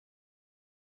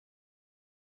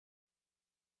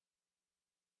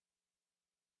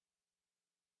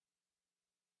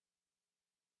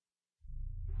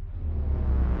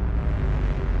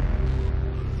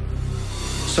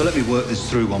So let me work this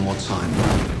through one more time.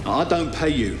 I don't pay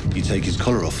you. You take his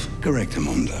collar off. Correct,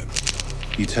 Mondo.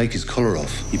 You take his collar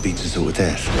off, he beats us all to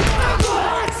death.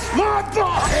 That's my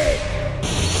body!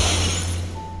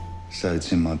 So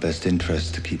it's in my best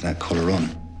interest to keep that collar on.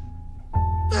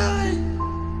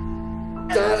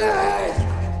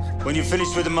 When you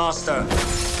finish with the master,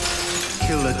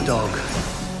 Kill the dog.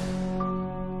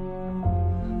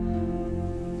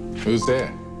 Who's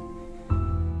there?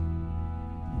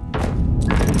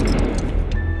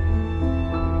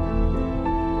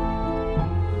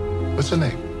 What's your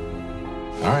name?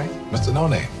 All right, Mr. No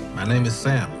Name. My name is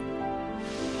Sam.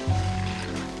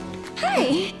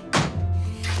 Hey.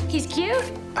 He's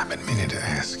cute. I've been meaning to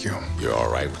ask you. You're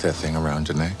all right with that thing around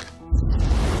your neck?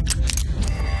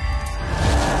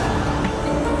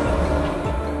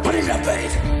 Put him to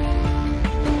bed!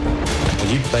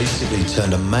 You basically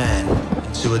turned a man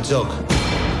into a dog.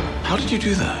 How did you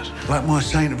do that? Like my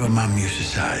saint of a mum used to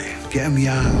say, get him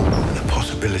young and the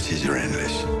possibilities are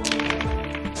endless.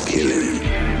 Kill him.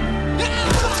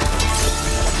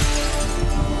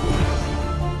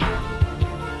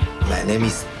 My name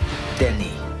is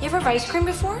Danny. You ever have ice cream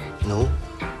before? No?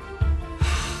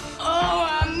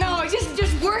 Oh, no,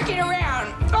 just working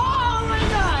around. Oh, my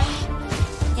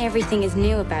gosh. Everything is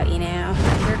new about you now.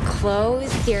 Your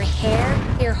clothes, your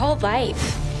hair, your whole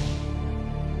life.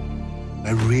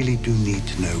 I really do need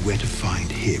to know where to find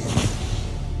him.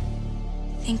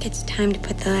 I think it's time to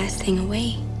put the last thing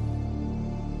away.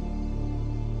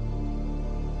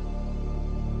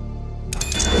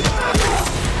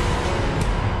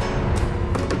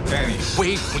 Danny,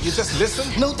 wait, will you just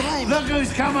listen? No time. Look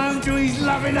who's come home to his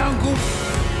loving uncle.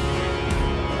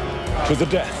 To the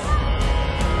death.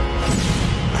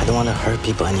 I don't want to hurt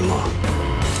people anymore.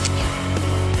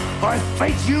 I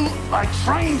fed you, I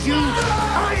trained you.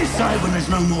 I decide when there's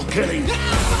no more killing.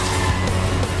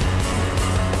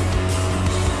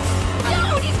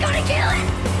 No, he's gonna kill it!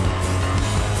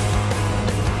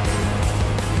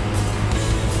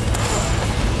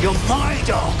 You're my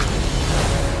dog.